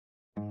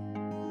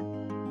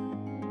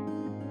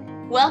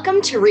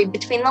Welcome to Read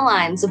Between the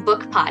Lines, a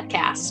book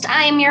podcast.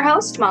 I am your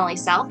host, Molly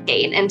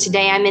Southgate, and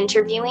today I'm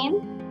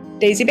interviewing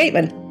Daisy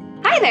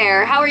Bateman. Hi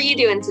there. How are you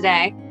doing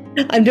today?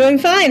 I'm doing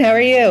fine. How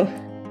are you?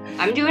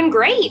 I'm doing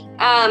great.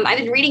 I've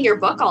been reading your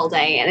book all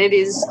day, and it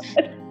is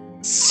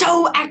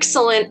so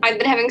excellent. I've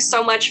been having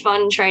so much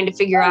fun trying to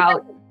figure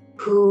out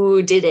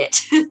who did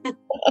it.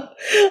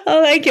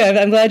 Oh, thank you.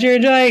 I'm glad you're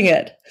enjoying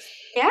it.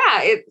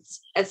 Yeah,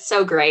 it's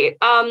so great.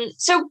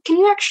 So can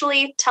you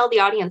actually tell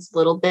the audience a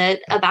little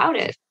bit about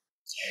it?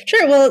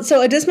 Sure. Well,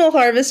 so A Dismal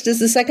Harvest is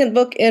the second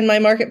book in my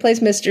Marketplace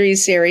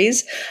Mysteries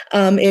series.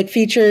 It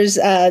features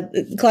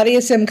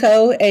Claudia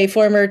Simcoe, a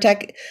former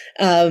tech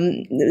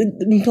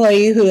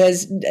employee who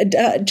has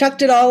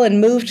chucked it all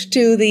and moved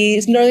to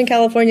the Northern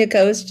California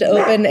coast to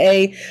open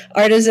a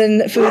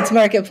artisan foods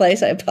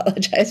marketplace. I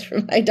apologize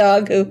for my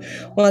dog who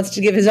wants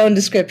to give his own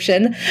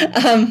description,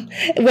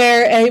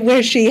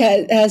 where she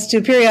has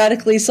to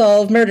periodically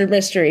solve murder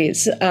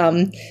mysteries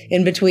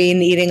in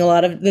between eating a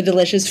lot of the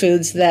delicious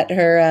foods that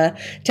her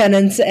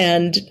tenants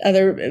and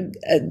other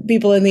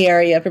people in the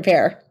area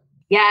prepare.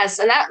 Yes,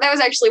 and that was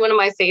actually one of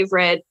my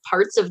favorite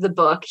parts of the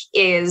book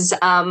is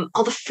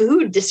all the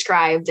food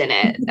described in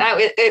it.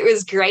 It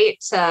was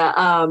great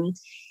to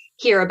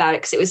hear about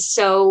it because it was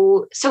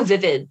so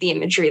vivid, the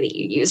imagery that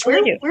you used.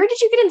 Where did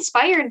you get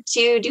inspired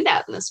to do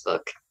that in this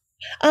book?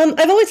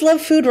 I've always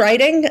loved food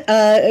writing.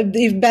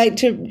 Back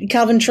to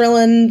Calvin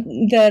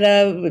Trillin,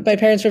 that my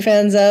parents were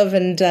fans of,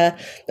 and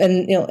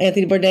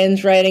Anthony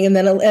Bourdain's writing, and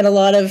a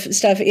lot of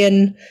stuff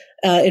in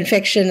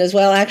fiction as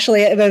well.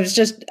 Actually, I was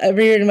just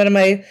reading one of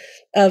my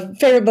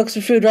favorite books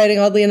of food writing.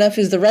 Oddly enough,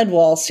 is the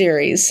Redwall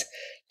series.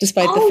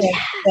 Despite the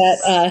fact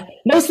that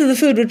most of the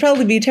food would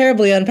probably be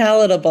terribly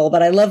unpalatable,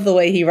 but I love the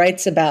way he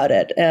writes about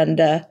it, and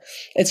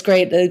it's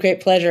a great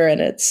pleasure in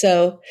it.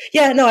 So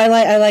yeah, no,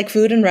 I like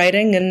food and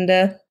writing,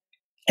 and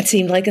it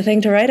seemed like a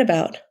thing to write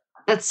about.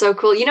 That's so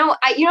cool.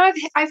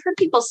 I've heard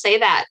people say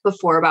that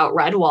before about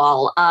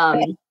Redwall,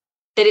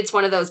 that it's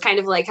one of those kind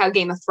of like how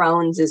Game of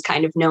Thrones is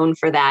kind of known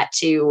for that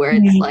too, where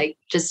it's like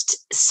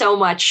just so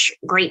much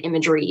great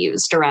imagery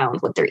used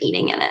around what they're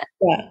eating in it.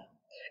 Yeah.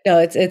 No,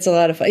 it's a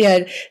lot of fun.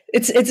 Yeah,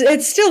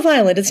 it's still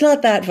violent. It's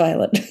not that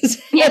violent.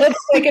 Yeah.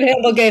 I can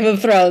handle Game of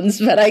Thrones,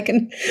 but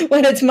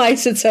when it's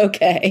mice, it's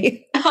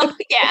okay. Oh,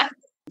 yeah.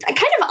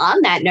 Kind of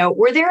on that note,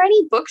 were there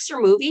any books or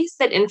movies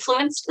that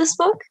influenced this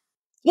book?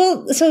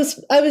 Well, so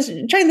I was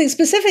trying to think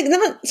specific,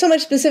 not so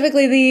much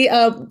specifically.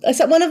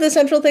 One of the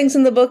central things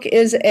in the book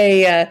is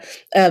a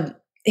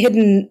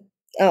hidden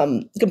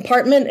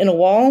compartment in a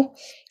wall.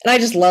 And I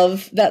just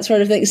love that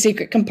sort of thing,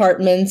 secret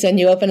compartments, and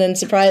you open and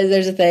surprise,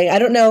 there's a thing. I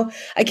don't know.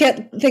 I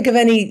can't think of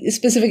any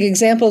specific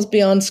examples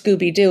beyond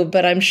Scooby-Doo,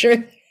 but I'm sure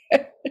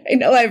I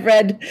know I've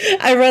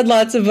read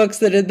lots of books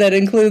that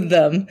include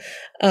them.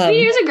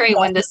 Here's a great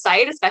one to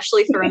cite,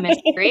 especially for a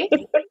mystery.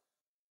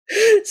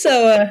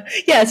 So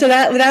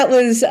that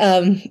was,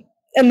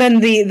 and then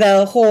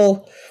the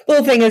whole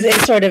thing is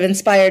sort of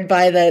inspired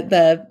by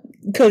the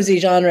cozy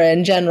genre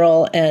in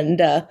general, and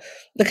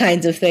the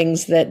kinds of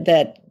things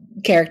that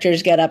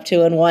characters get up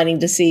to, and wanting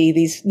to see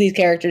these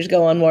characters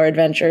go on more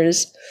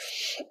adventures.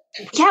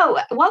 Yeah,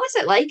 what was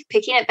it like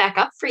picking it back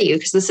up for you?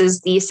 Because this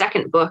is the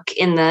second book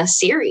in the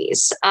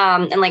series,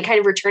 and like kind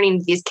of returning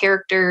to these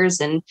characters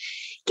and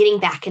getting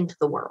back into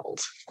the world.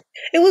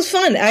 It was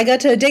fun. I got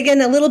to dig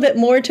in a little bit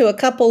more to a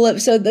couple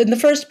of, so in the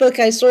first book,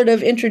 I sort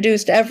of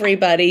introduced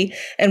everybody,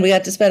 and we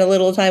got to spend a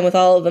little time with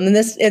all of them. In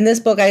this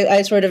book,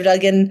 I sort of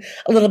dug in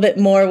a little bit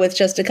more with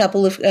just a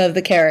couple of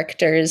the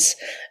characters,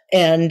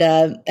 and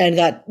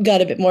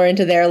got a bit more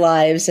into their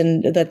lives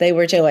and that they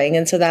were doing.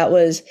 And so that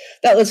was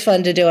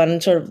fun to do,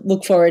 and sort of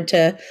look forward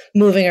to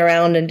moving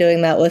around and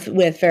doing that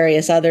with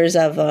various others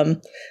of them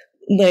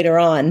later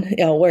on,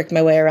 work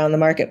my way around the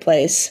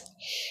marketplace.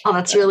 Oh,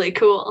 that's really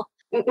cool.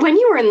 When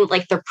you were in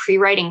like the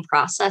pre-writing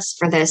process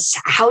for this,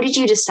 how did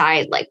you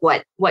decide like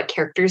what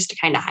characters to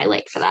kind of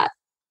highlight for that?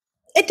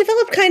 It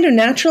developed kind of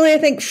naturally, I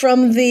think,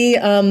 from the,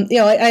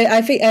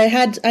 I think I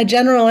had a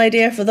general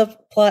idea for the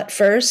plot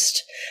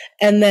first,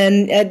 and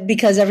then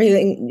because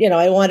everything,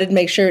 I wanted to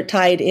make sure it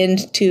tied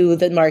into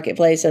the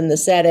marketplace and the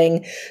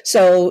setting.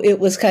 So it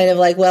was kind of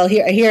like, well,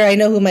 here I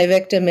know who my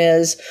victim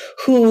is,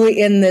 who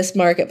in this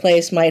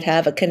marketplace might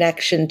have a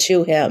connection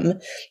to him.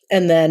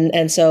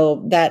 And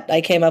so that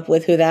I came up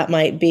with who that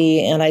might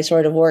be, and I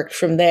sort of worked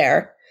from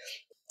there.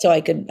 So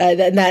I could,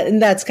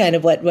 and that's kind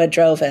of what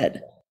drove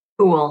it.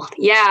 Cool.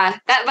 Yeah,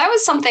 that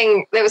was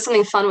something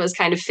fun, was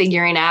kind of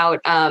figuring out,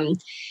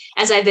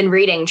 as I've been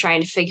reading,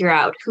 trying to figure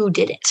out who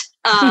did it.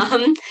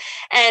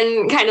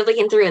 And kind of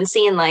looking through and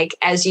seeing, like,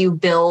 as you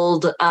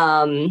build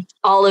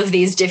all of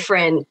these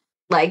different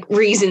like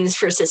reasons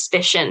for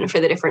suspicion for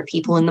the different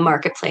people in the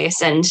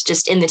marketplace and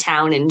just in the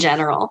town in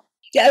general.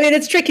 Yeah, I mean,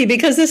 it's tricky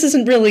because this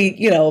isn't really,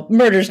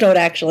 murders don't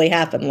actually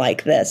happen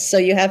like this. So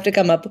you have to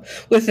come up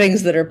with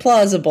things that are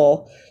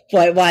plausible,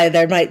 why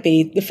there might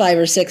be 5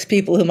 or 6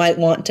 people who might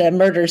want to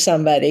murder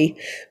somebody,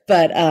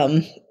 but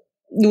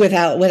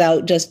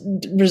without just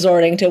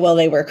resorting to, well,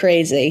 they were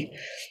crazy.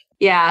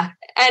 Yeah.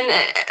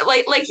 And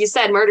like you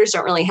said, murders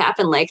don't really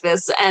happen like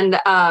this. And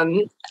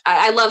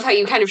I love how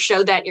you kind of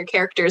showed that in your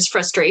character's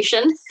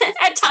frustration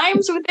at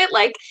times with it.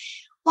 Like,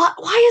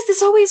 why is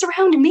this always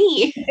around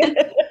me?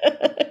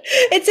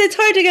 It's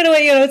hard to get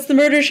away. It's the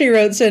murder she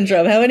wrote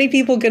syndrome. How many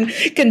people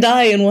can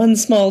die in one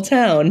small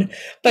town?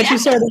 But you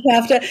sort of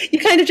have to. You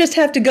kind of just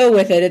have to go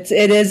with it.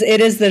 It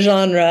is the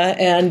genre,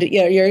 and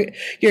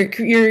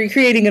you're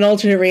creating an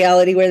alternate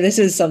reality where this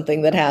is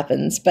something that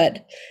happens.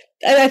 But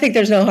I think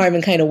there's no harm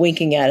in kind of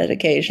winking at it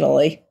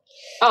occasionally.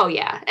 Oh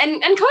yeah,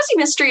 and cozy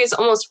mysteries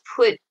almost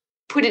put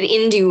it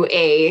into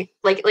a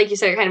like you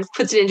said, it kind of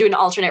puts it into an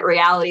alternate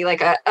reality,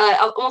 like a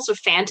almost a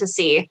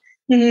fantasy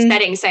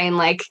setting, saying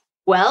like,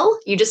 well,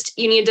 you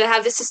need to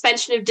have the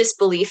suspension of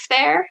disbelief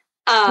there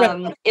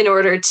in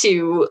order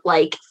to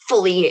like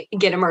fully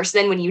get immersed.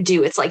 Then when you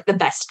do, it's like the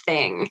best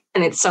thing,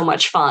 and it's so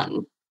much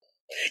fun.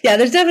 Yeah,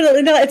 there's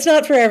definitely not. It's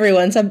not for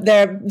everyone.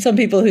 There are some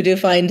people who do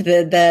find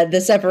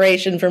the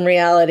separation from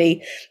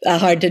reality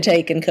hard to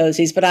take in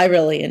cozies, but I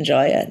really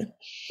enjoy it.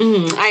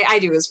 I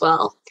do as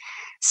well.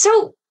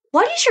 So,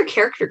 what is your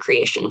character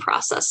creation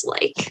process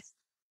like?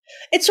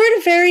 It sort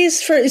of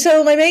varies.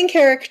 So my main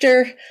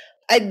character,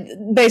 I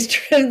based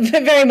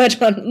very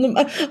much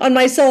on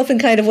myself and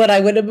kind of what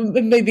I would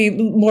maybe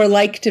more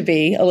like to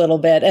be a little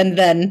bit, and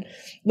then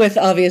with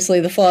obviously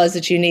the flaws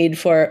that you need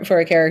for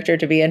a character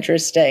to be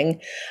interesting.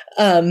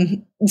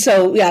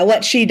 So yeah,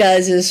 what she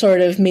does is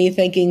sort of me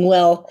thinking,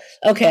 well,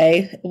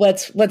 okay,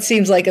 what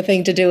seems like a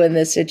thing to do in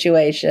this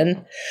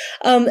situation,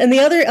 and the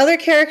other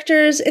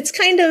characters, it's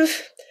kind of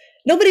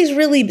nobody's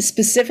really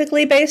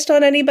specifically based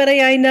on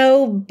anybody I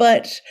know,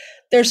 but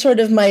they're sort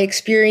of my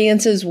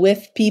experiences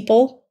with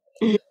people.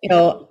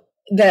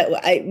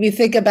 That you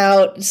think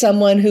about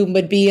someone who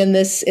would be in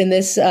this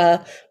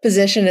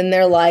position in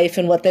their life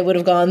and what they would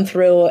have gone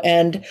through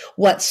and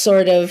what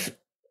sort of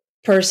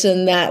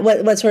person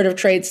what sort of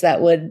traits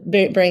that would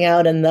bring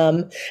out in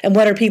them, and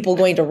what are people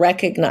going to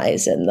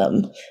recognize in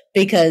them,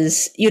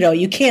 because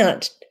you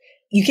can't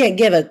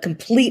give a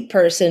complete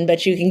person,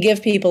 but you can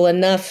give people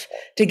enough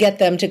to get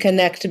them to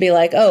connect, to be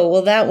like, oh,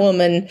 well, that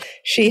woman,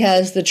 she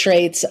has the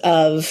traits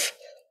of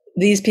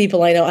these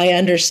people I know. I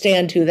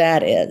understand who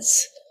that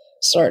is.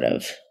 Sort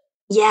of.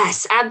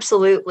 Yes,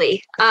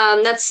 absolutely.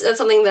 That's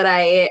something that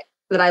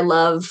I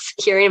love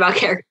hearing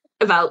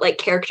about like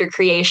character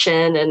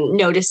creation and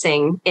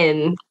noticing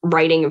in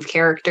writing of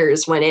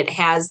characters, when it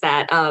has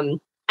that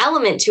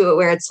element to it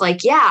where it's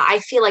like, yeah, I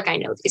feel like I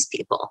know these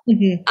people,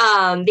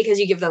 because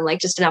you give them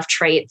like just enough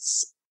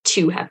traits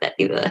to have that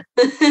be the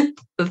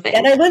thing.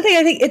 And one thing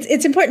I think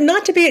it's important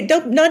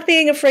not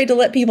being afraid to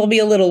let people be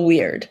a little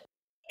weird,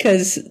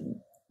 because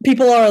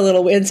people are a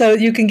little weird, so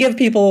you can give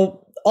people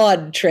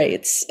odd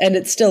traits and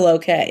it's still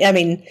okay. I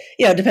mean,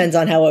 it depends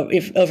on how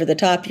over the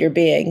top you're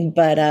being,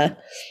 but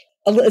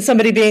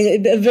somebody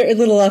being a very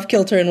little off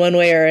kilter in one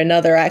way or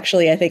another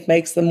actually, I think,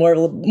 makes them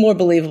more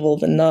believable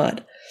than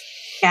not.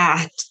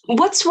 Yeah.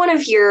 What's one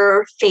of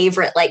your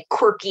favorite like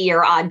quirky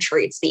or odd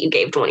traits that you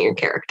gave to one of your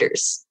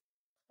characters?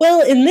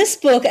 Well, in this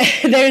book,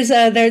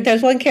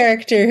 there's one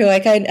character who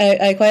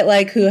I quite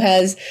like, who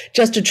has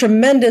just a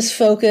tremendous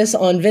focus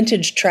on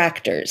vintage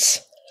tractors.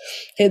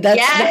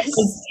 That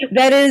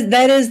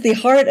is the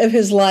heart of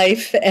his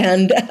life,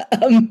 and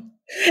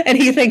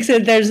he thinks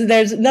that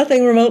there's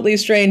nothing remotely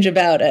strange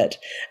about it,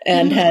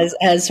 and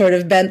has sort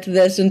of bent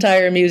this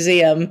entire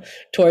museum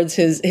towards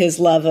his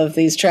love of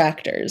these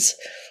tractors.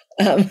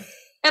 And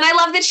I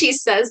love that she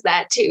says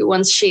that too,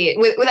 once she,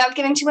 without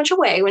giving too much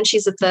away, when she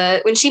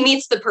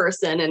meets the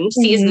person and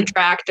sees the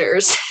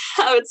tractors,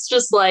 how it's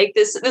just like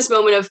this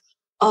moment of,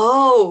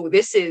 oh,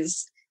 this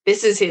is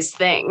his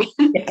thing.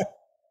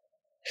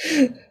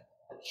 Yeah.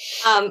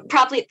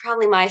 Probably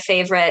my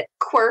favorite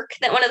quirk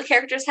that one of the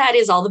characters had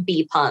is all the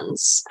bee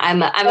puns.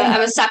 I'm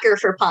a sucker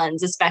for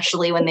puns,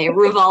 especially when they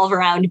revolve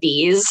around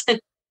bees.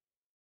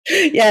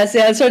 Yes,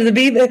 yeah, sort of the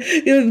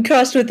bee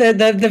crossed with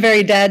the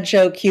very dad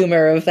joke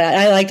humor of that.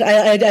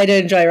 I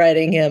did enjoy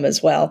writing him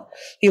as well.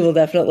 He will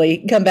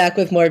definitely come back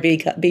with more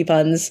bee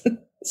puns.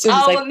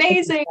 Oh,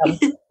 amazing!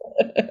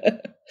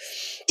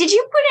 Did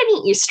you put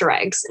any Easter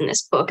eggs in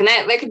this book? And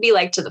that could be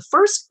like to the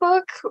first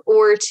book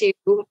or to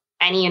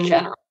any in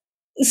general.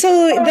 So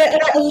a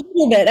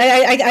little bit.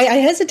 I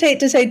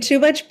hesitate to say too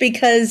much,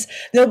 because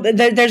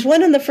there's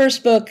one in the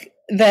first book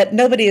that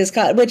nobody has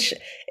caught,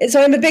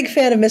 so I'm a big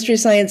fan of Mystery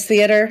Science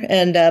Theater,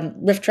 and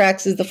Riff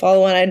Tracks is the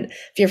follow-on.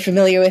 If you're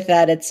familiar with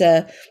that,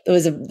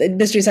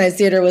 Mystery Science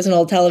Theater was an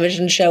old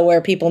television show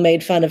where people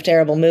made fun of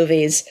terrible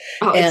movies.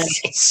 Oh,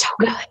 it's so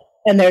good.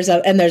 And there's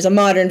a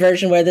modern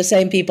version where the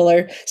same people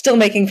are still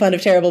making fun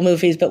of terrible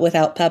movies, but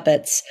without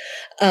puppets.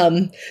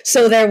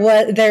 So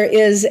there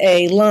is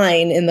a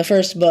line in the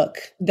first book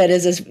that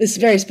is a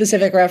very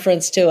specific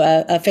reference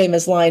to a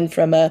famous line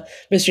from a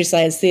Mystery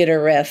Science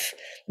Theater riff,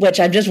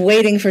 which I'm just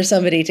waiting for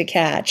somebody to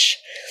catch.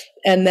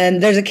 And then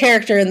there's a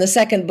character in the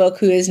second book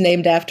who is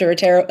named after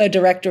a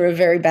director of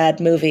very bad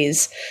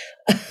movies.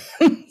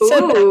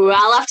 Ooh,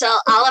 I'll have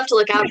to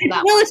look out for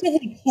that.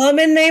 Relatively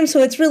common name,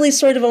 so it's really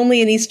sort of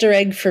only an Easter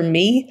egg for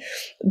me.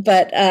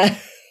 But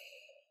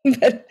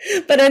but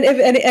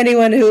if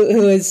anyone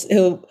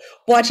who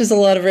watches a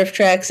lot of riff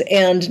tracks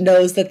and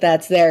knows that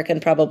that's there can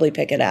probably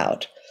pick it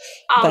out.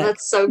 Oh, but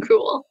that's so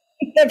cool.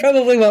 There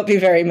probably won't be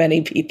very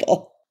many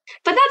people.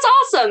 But that's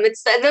awesome.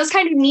 It's those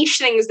kind of niche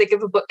things that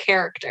give a book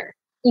character.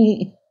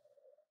 Mm.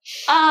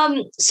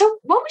 So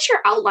what was your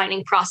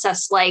outlining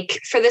process like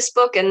for this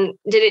book, and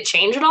did it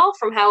change at all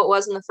from how it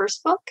was in the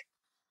first book?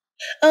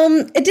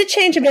 It did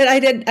change a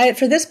bit.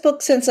 For this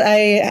book, since I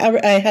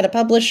had a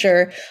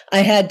publisher, I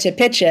had to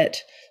pitch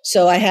it.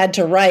 So I had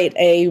to write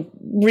a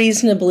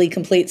reasonably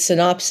complete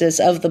synopsis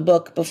of the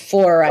book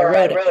before I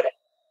wrote it.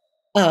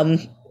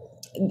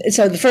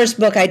 So the first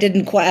book, I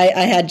didn't quite,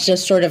 I had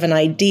just sort of an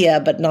idea,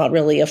 but not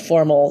really a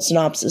formal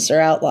synopsis or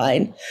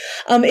outline.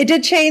 It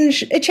did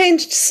change. It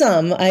changed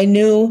some. I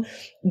knew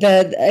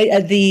that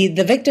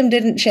the victim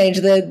didn't change.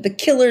 The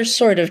killer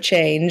sort of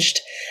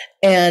changed.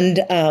 And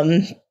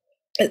some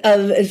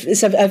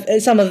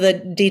of the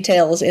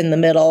details in the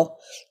middle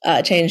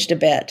changed a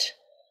bit.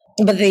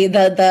 But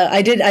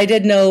I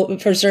did know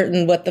for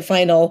certain what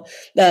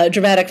the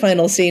dramatic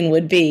final scene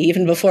would be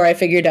even before I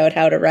figured out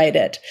how to write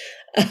it.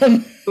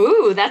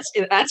 Ooh,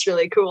 that's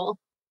really cool.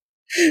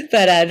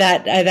 But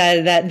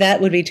that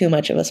would be too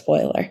much of a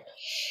spoiler.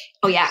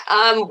 Oh yeah.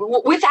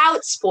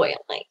 Without spoiling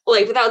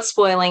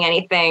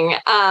anything,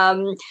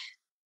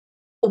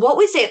 what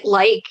was it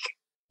like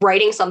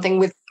writing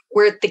something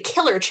where the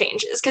killer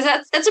changes? Because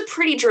that's a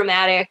pretty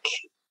dramatic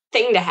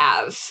thing to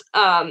have.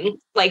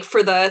 Like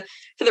for the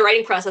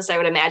writing process, I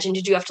would imagine,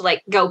 did you have to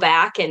like go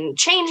back and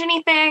change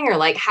anything, or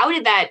like how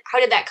did that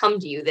come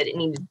to you that it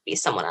needed to be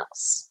someone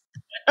else?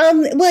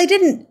 Well, I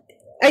didn't.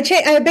 I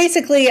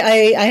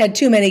had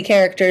too many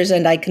characters,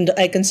 and I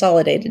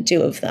consolidated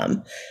two of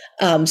them.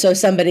 So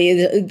somebody,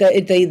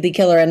 the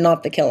killer and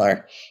not the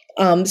killer.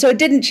 So it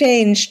didn't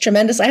change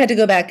tremendous. I had to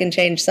go back and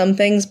change some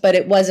things, but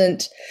it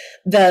wasn't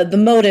the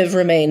motive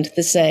remained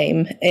the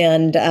same,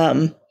 and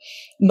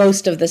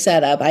most of the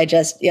setup. I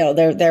just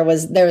there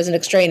was an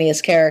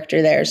extraneous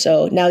character there,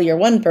 so now you're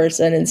one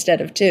person instead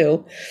of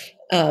two,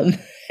 and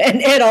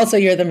also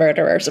you're the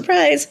murderer.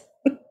 Surprise!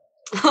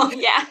 Oh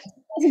yeah.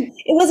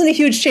 It wasn't a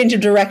huge change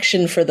of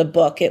direction for the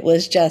book. It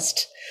was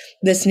just,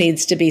 this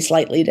needs to be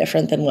slightly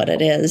different than what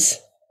it is.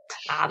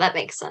 Ah, that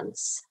makes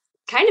sense.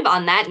 Kind of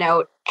on that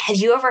note, have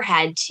you ever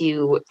had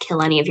to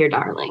kill any of your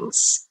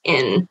darlings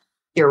in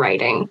your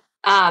writing?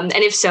 And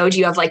if so, do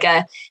you have like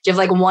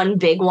one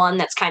big one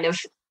that's kind of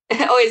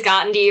always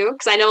gotten to you?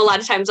 Because I know a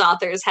lot of times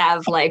authors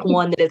have like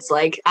one that it's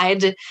like, I had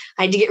to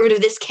get rid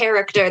of this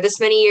character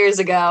this many years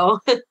ago.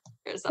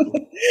 Or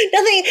something.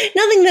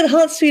 Nothing that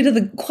haunts me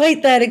to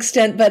quite that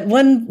extent, but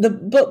one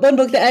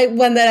book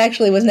that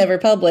actually was never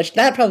published.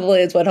 That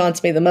probably is what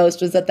haunts me the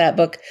most. Was that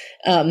book?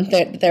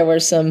 There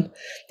was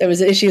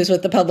issues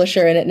with the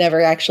publisher, and it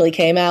never actually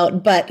came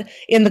out. But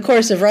in the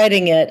course of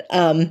writing it,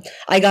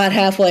 I got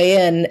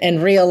halfway in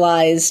and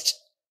realized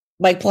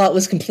my plot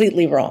was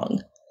completely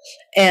wrong,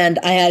 and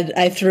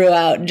I threw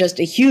out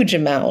just a huge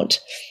amount.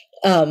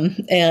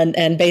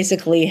 And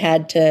basically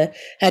had to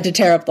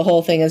tear up the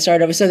whole thing and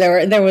start over. So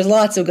there was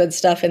lots of good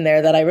stuff in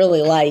there that I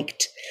really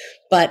liked,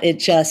 but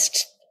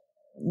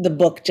the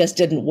book just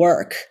didn't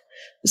work.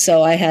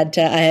 So I had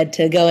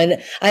to go in.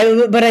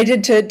 But I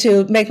did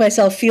to make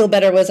myself feel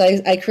better was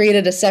I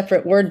created a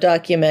separate Word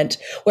document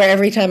where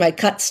every time I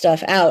cut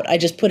stuff out, I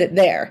just put it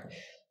there.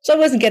 So I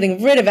wasn't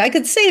getting rid of it. I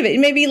could save it.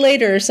 Maybe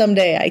later or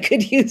someday I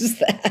could use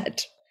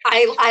that.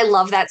 I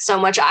love that so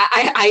much.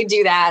 I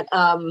do that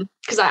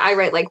because I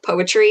write like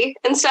poetry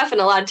and stuff,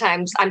 and a lot of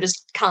times I'm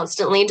just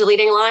constantly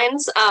deleting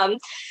lines. And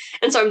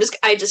so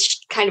I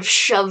just kind of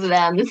shove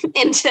them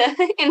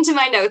into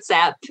my notes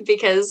app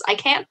because I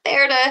can't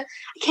bear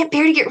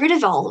to get rid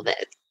of all of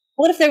it.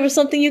 What if there was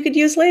something you could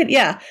use later?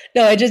 Yeah,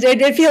 no,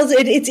 it feels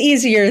it's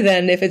easier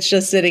than if it's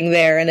just sitting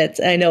there and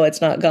I know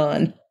it's not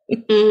gone.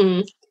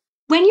 Mm-hmm.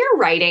 When you're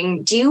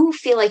writing, do you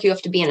feel like you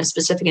have to be in a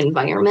specific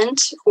environment,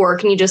 or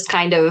can you just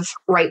kind of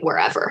write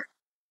wherever?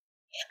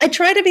 I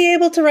try to be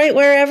able to write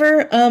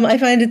wherever. I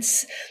find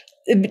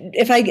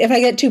if I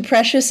get too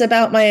precious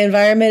about my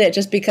environment, it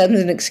just becomes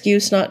an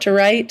excuse not to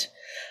write.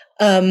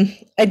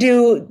 I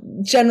do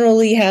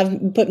generally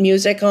put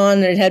music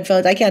on and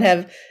headphones. I can't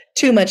have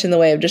too much in the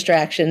way of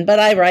distraction, but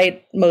I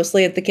write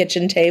mostly at the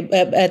kitchen table,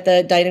 at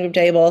the dining room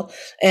table,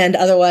 and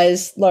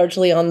otherwise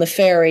largely on the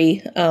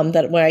ferry,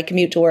 when I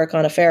commute to work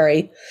on a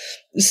ferry.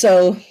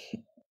 So,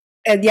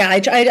 and yeah, I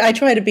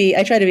try to be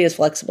as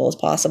flexible as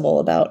possible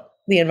about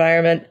the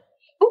environment.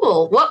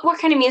 Cool. What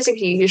kind of music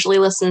do you usually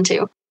listen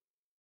to?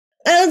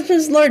 It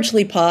was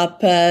largely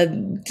pop,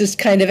 just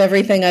kind of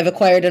everything I've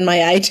acquired in my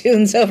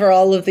iTunes over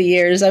all of the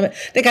years. I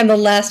think I'm the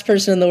last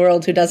person in the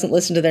world who doesn't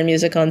listen to their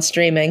music on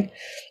streaming.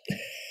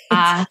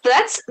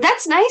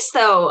 That's nice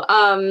though.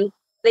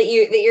 That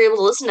you're able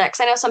to listen to it, because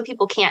I know some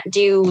people can't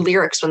do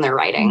lyrics when they're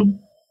writing.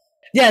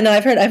 Yeah, no,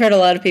 I've heard a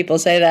lot of people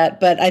say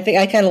that, but I think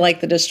I kind of like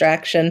the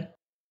distraction.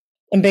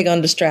 I'm big on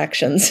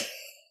distractions.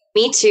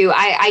 Me too.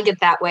 I get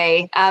that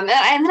way, and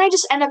then I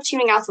just end up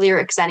tuning out the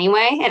lyrics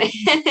anyway, and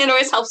it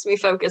always helps me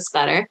focus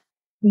better.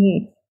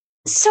 Mm-hmm.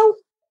 So,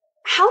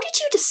 how did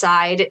you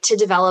decide to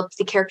develop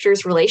the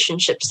characters'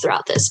 relationships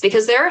throughout this?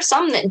 Because there are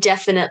some that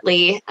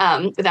definitely,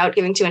 without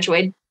giving too much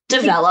away,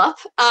 develop.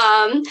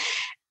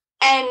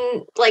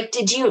 And like,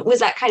 was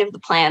that kind of the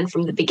plan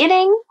from the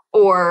beginning,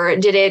 or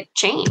did it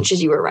change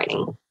as you were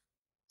writing?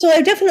 So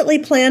I definitely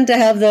planned to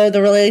have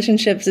the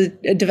relationships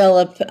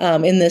develop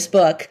in this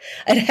book.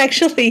 And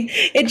actually,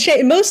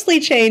 it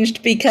mostly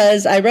changed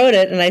because I wrote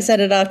it and I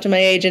sent it off to my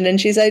agent, and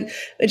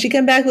she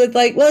came back with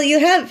like, well,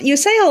 you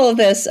say all of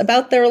this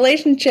about their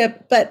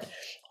relationship, but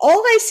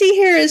all I see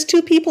here is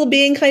two people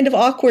being kind of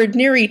awkward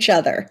near each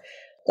other.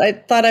 I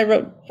thought I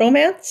wrote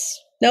romance.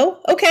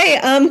 No? Okay.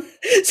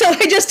 So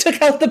I just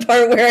took out the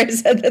part where I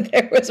said that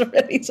there was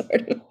already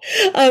sort of,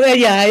 and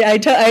yeah,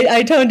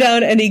 I toned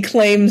down any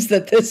claims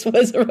that this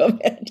was a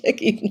romantic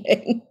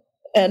evening.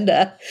 And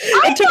I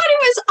thought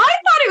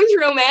it was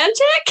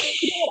romantic.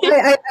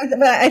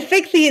 I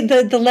think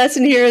the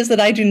lesson here is that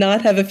I do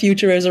not have a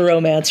future as a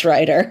romance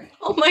writer.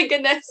 Oh my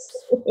goodness.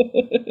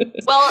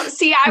 Well,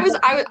 see,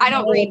 I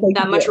don't read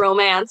that much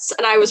romance,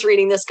 and I was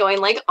reading this going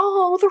like,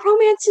 oh, the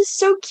romance is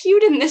so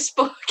cute in this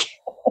book.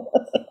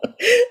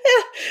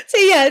 Yeah. So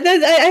yeah,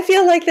 I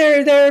feel like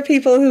there are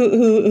people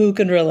who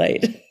can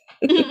relate.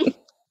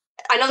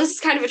 I know this is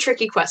kind of a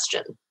tricky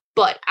question,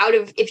 but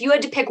if you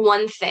had to pick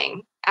one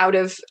thing out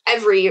of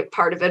every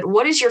part of it,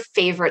 what is your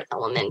favorite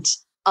element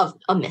of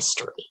a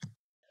mystery?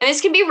 And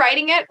this can be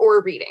writing it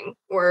or reading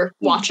or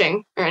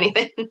watching or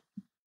anything.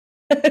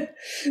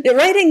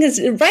 Writing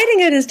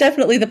it is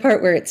definitely the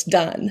part where it's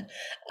done.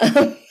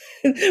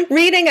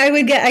 Reading,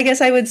 I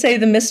guess I would say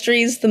the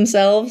mysteries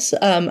themselves.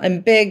 I'm a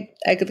big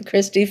Agatha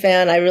Christie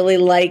fan. I really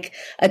like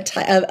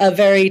a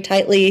very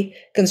tightly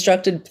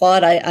constructed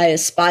plot. I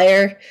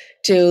aspire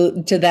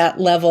to that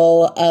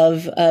level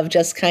of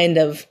just kind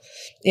of,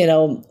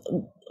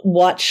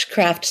 watch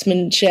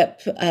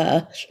craftsmanship.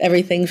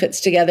 Everything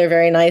fits together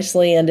very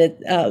nicely, and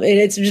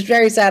it's just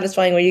very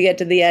satisfying when you get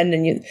to the end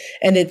and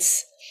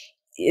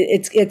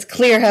it's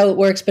clear how it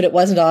works, but it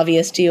wasn't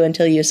obvious to you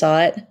until you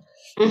saw it.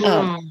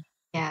 Mm-hmm.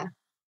 Yeah.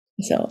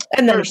 So,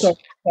 and then of course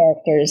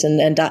characters and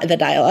the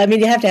dialogue. I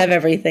mean, you have to have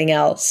everything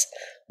else,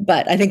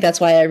 but I think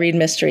that's why I read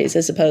mysteries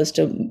as opposed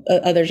to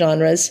other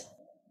genres.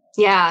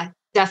 Yeah,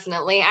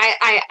 definitely.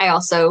 I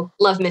also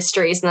love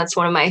mysteries, and that's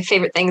one of my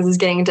favorite things is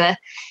getting to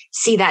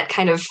see that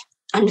kind of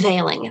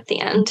unveiling at the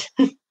end.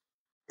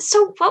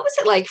 So what was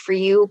it like for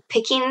you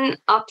picking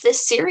up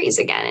this series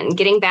again and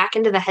getting back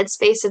into the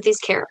headspace of these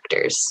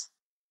characters?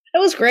 It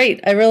was great.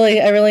 I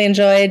really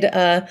enjoyed,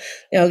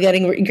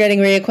 getting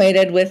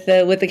reacquainted with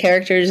the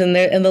characters and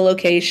the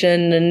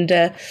location,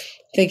 and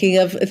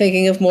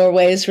thinking of more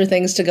ways for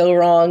things to go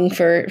wrong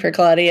for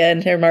Claudia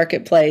and her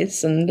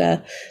marketplace,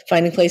 and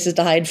finding places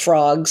to hide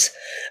frogs.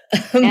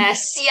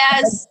 Yes.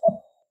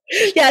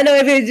 Yeah, no,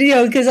 I mean,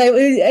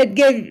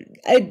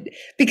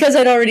 because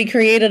I'd already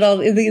created all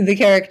the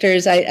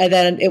characters, I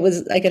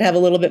could have a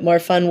little bit more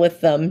fun with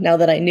them now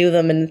that I knew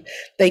them, and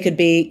they could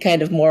be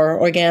kind of more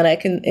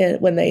organic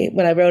when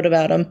I wrote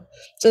about them.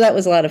 So that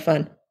was a lot of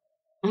fun.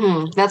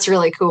 That's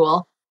really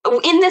cool.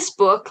 In this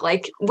book,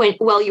 like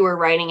while you were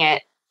writing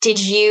it, did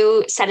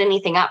you set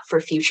anything up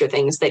for future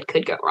things that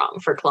could go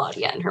wrong for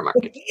Claudia and her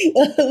market?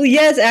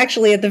 Yes,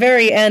 actually, at the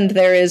very end,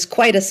 there is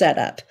quite a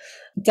setup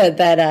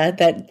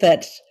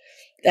that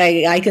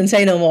I can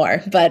say no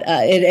more, but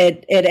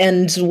it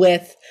ends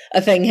with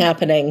a thing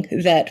happening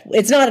that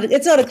it's not a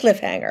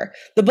cliffhanger.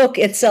 The book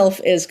itself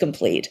is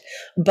complete,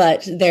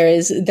 but there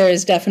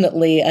is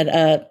definitely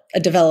a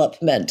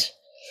development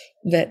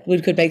that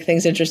could make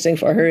things interesting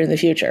for her in the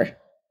future.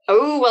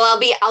 Oh, well,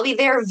 I'll be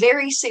there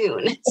very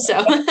soon.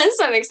 So,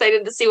 so I'm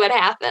excited to see what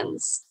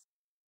happens.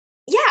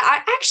 Yeah,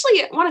 I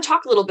actually want to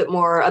talk a little bit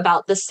more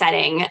about the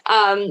setting,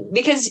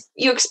 because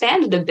you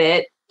expanded a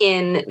bit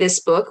in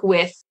this book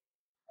with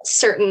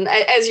certain,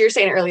 as you were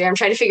saying earlier, I'm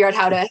trying to figure out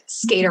how to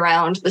skate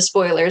around the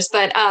spoilers,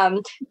 but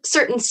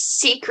certain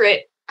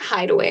secret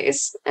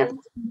hideaways and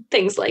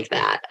things like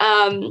that.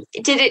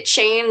 Did it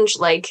change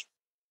like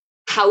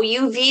how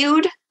you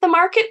viewed the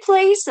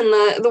marketplace and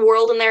the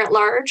world in there at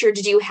large, or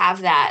did you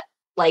have that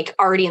like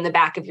already in the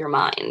back of your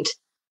mind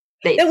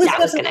that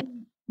was going to?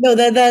 No,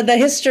 the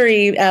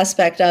history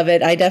aspect of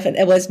it,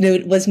 it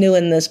was new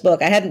in this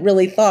book. I hadn't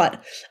really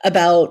thought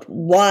about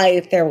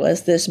why there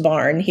was this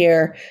barn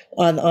here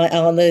on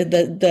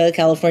the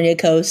California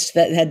coast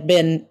that had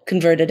been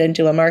converted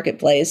into a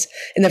marketplace.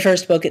 In the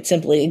first book, it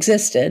simply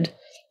existed,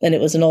 and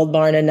it was an old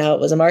barn, and now it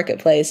was a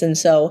marketplace. And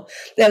so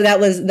that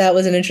was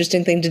an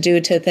interesting thing to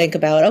do, to think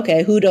about.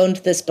 Okay, who'd owned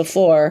this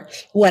before?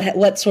 What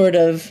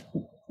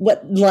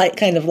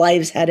kind of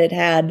lives had it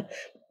had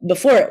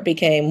before it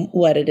became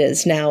what it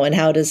is now, and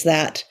how does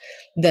that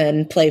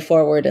then play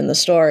forward in the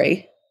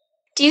story?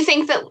 Do you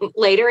think that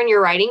later in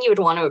your writing you would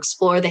want to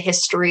explore the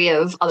history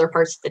of other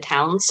parts of the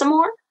town some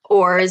more?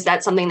 Or is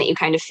that something that you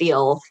kind of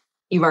feel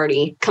you've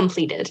already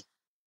completed?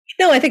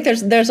 No, I think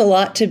there's a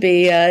lot to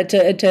be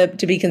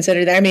to be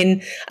considered there. I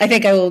mean, I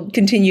think I will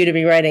continue to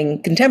be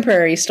writing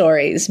contemporary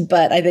stories,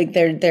 but I think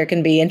there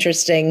can be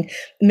interesting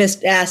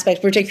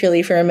aspects,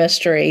 particularly for a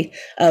mystery,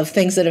 of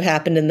things that have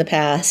happened in the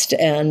past.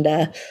 And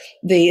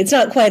it's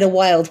not quite a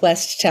Wild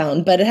West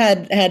town, but it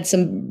had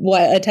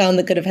a town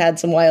that could have had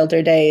some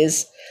wilder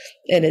days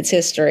in its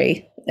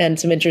history and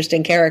some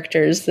interesting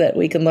characters that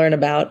we can learn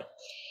about.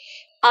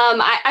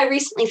 I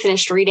recently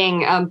finished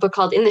reading a book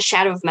called In the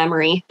Shadow of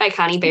Memory by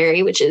Connie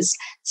Berry, which is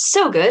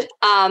so good.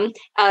 A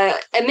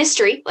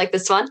mystery like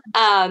this one.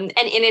 And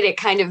in it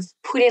kind of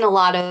put in a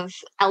lot of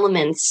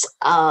elements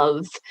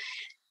of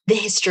the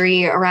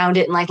history around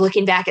it and like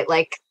looking back at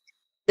like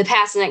the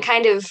past. And it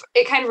kind of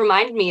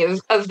reminded me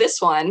of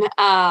this one.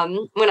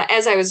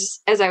 As I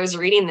was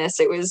reading this,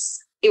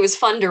 it was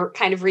fun to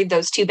kind of read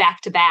those two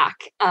back to back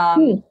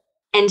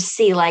and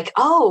see like,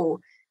 oh,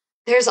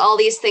 there's all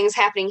these things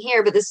happening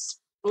here, but this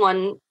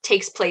one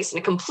takes place in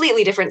a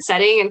completely different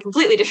setting and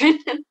completely different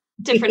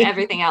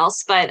everything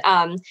else, but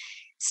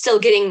still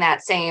getting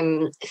that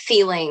same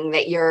feeling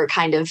that you're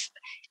kind of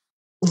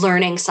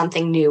learning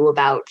something new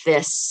about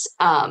this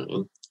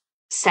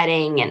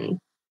setting and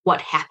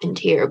what happened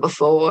here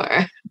before.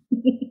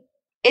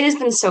 It has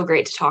been so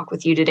great to talk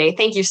with you today.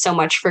 Thank you so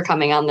much for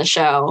coming on the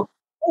show.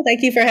 Well,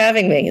 thank you for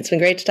having me. It's been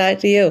great to talk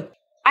to you.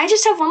 I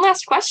just have one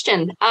last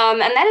question,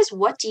 and that is,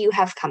 what do you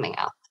have coming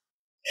up?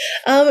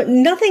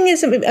 Nothing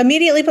is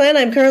immediately planned.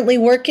 I'm currently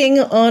working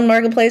on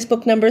Marketplace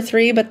book number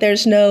 3, but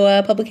there's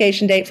no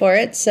publication date for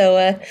it.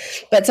 So,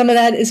 but some of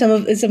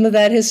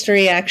that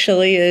history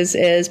actually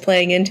is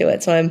playing into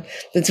it. So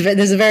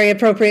there's a very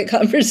appropriate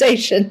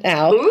conversation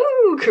now.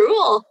 Ooh,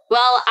 cool.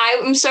 Well,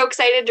 I'm so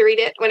excited to read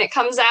it when it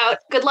comes out.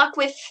 Good luck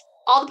with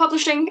all the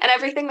publishing and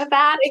everything with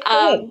that.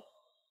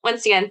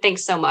 Once again,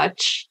 thanks so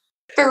much.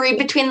 For Read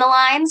Between the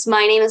Lines,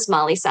 my name is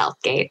Molly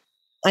Southgate.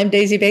 I'm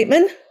Daisy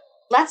Bateman.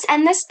 Let's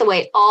end this the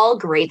way all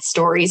great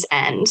stories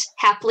end.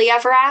 Happily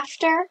ever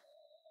after.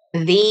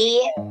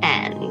 The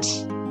end.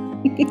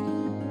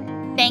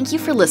 Thank you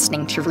for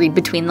listening to Read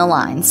Between the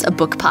Lines, a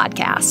book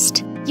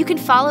podcast. You can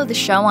follow the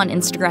show on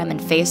Instagram and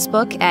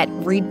Facebook at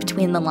Read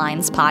Between the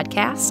Lines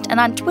Podcast and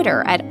on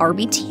Twitter at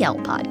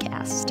RBTL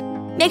Podcast.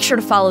 Make sure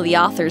to follow the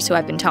authors who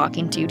I've been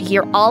talking to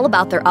hear all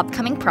about their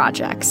upcoming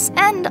projects,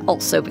 and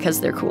also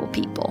because they're cool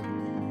people.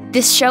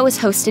 This show is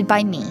hosted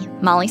by me,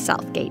 Molly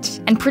Southgate,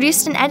 and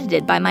produced and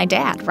edited by my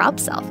dad, Rob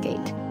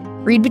Southgate.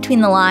 Read Between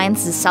the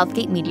Lines is a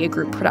Southgate Media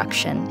Group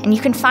production, and you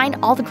can find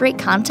all the great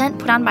content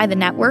put on by the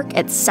network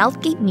at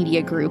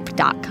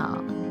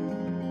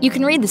southgatemediagroup.com. You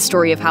can read the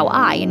story of how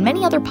I and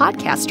many other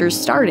podcasters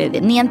started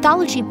in the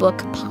anthology book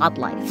Pod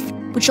Life,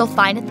 which you'll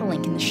find at the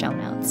link in the show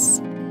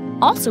notes.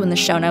 Also in the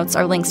show notes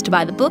are links to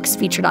buy the books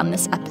featured on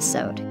this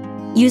episode.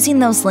 Using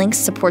those links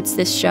supports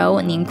this show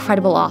and the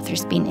incredible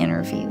authors being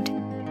interviewed.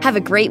 Have a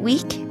great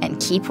week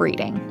and keep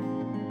reading.